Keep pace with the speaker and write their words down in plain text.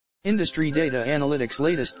Industry Data Analytics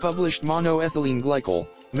latest published Monoethylene Glycol,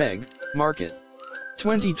 MEG, market.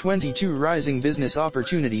 2022 Rising Business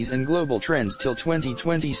Opportunities and Global Trends till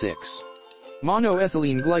 2026.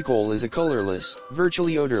 Monoethylene glycol is a colorless,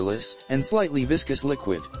 virtually odorless, and slightly viscous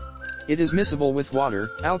liquid. It is miscible with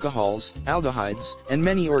water, alcohols, aldehydes, and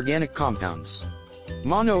many organic compounds.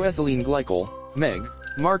 Monoethylene glycol, MEG,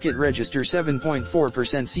 market register 7.4%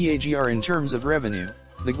 CAGR in terms of revenue.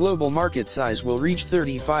 The global market size will reach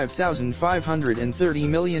 $35,530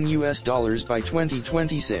 million by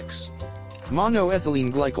 2026.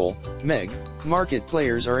 Monoethylene glycol, MEG, market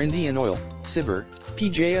players are Indian Oil, SABIC,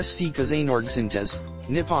 PJSC Kazainorgsynthese,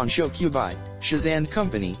 Nippon Shokubai, Shazand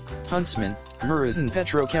Company, Huntsman, Murison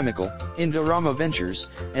Petrochemical, Indorama Ventures,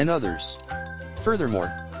 and others.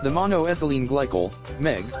 Furthermore, the monoethylene glycol,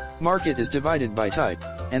 MEG, market is divided by type,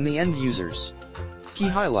 and the end users. Key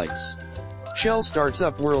highlights. Shell starts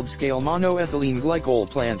up world-scale monoethylene glycol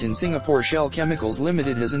plant in Singapore. Shell Chemicals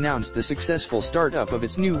Limited has announced the successful startup of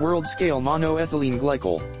its new world-scale monoethylene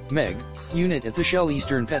glycol, MEG, unit at the Shell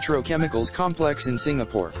Eastern Petrochemicals complex in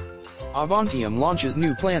Singapore. Avantium launches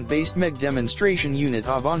new plant-based MEG demonstration unit.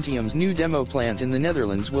 Avantium's new demo plant in the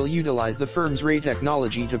Netherlands will utilize the firm's RAY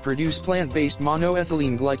technology to produce plant-based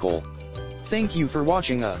monoethylene glycol. Thank you for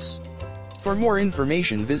watching us. For more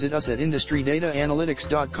information visit us at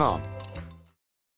industrydataanalytics.com.